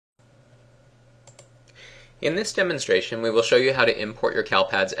In this demonstration, we will show you how to import your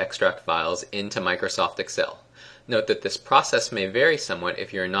CALPADS extract files into Microsoft Excel. Note that this process may vary somewhat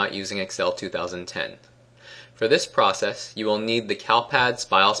if you are not using Excel 2010. For this process, you will need the CALPADS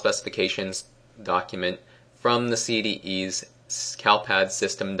file specifications document from the CDE's CALPADS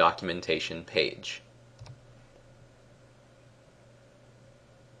system documentation page.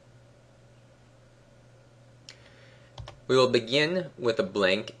 We will begin with a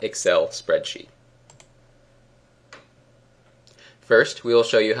blank Excel spreadsheet. First, we will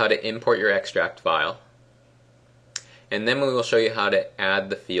show you how to import your extract file, and then we will show you how to add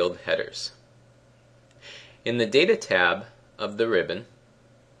the field headers. In the Data tab of the ribbon,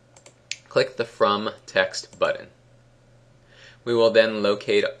 click the From Text button. We will then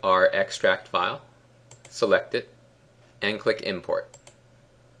locate our extract file, select it, and click Import.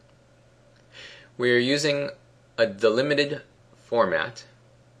 We are using a delimited format,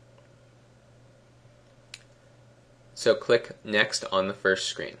 so click Next on the first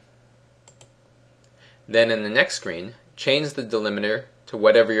screen. Then in the next screen, change the delimiter to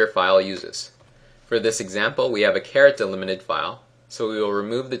whatever your file uses. For this example, we have a caret delimited file, so we will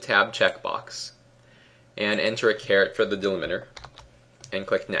remove the tab checkbox and enter a caret for the delimiter and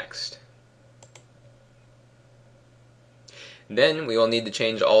click Next. Then we will need to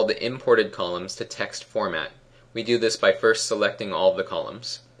change all the imported columns to text format. We do this by first selecting all of the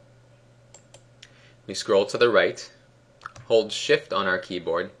columns. We scroll to the right, hold Shift on our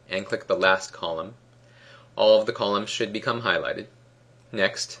keyboard, and click the last column. All of the columns should become highlighted.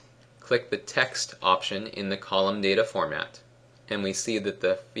 Next, click the Text option in the column data format, and we see that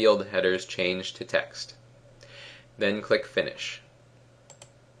the field headers change to text. Then click Finish.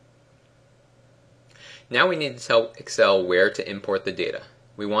 Now we need to tell Excel where to import the data.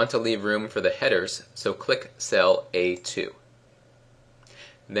 We want to leave room for the headers, so click cell A2.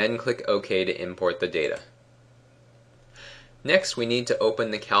 Then click OK to import the data. Next, we need to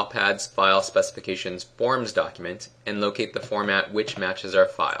open the CALPADS file specifications forms document and locate the format which matches our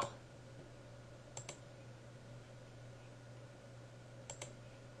file.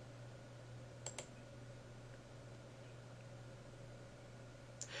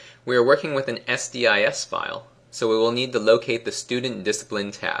 We are working with an SDIS file, so we will need to locate the Student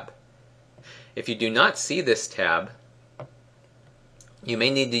Discipline tab. If you do not see this tab, you may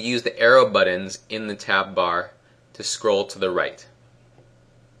need to use the arrow buttons in the tab bar to scroll to the right.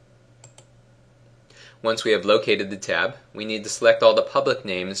 Once we have located the tab, we need to select all the public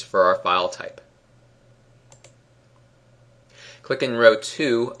names for our file type. Click in row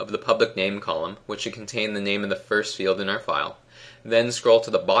 2 of the public name column, which should contain the name of the first field in our file. Then scroll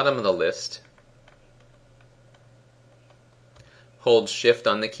to the bottom of the list, hold Shift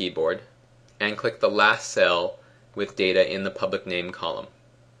on the keyboard, and click the last cell with data in the public name column.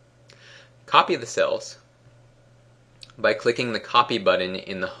 Copy the cells by clicking the Copy button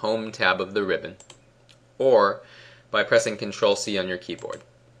in the Home tab of the ribbon, or by pressing Ctrl-C on your keyboard.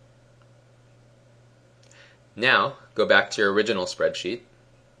 Now, go back to your original spreadsheet,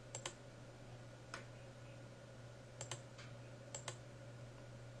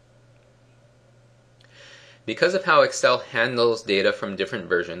 Because of how Excel handles data from different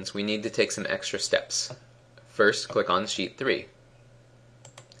versions, we need to take some extra steps. First, click on Sheet 3.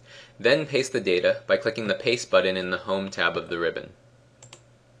 Then paste the data by clicking the Paste button in the Home tab of the ribbon.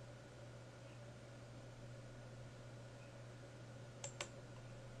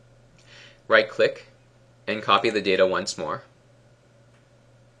 Right-click and copy the data once more.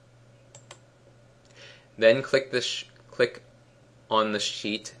 Then click on the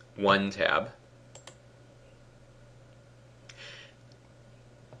Sheet 1 tab.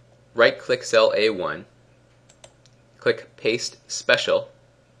 Right-click cell A1, click Paste Special,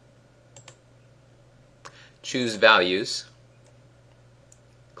 choose Values,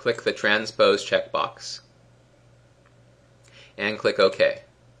 click the Transpose checkbox, and click OK.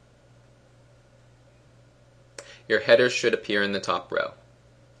 Your headers should appear in the top row.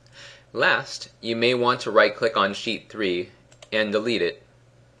 Last, you may want to right-click on Sheet 3 and delete it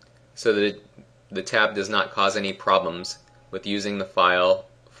so that the tab does not cause any problems with using the file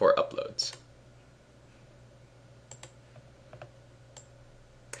for uploads.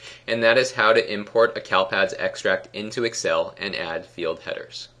 And that is how to import a CALPADS extract into Excel and add field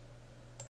headers.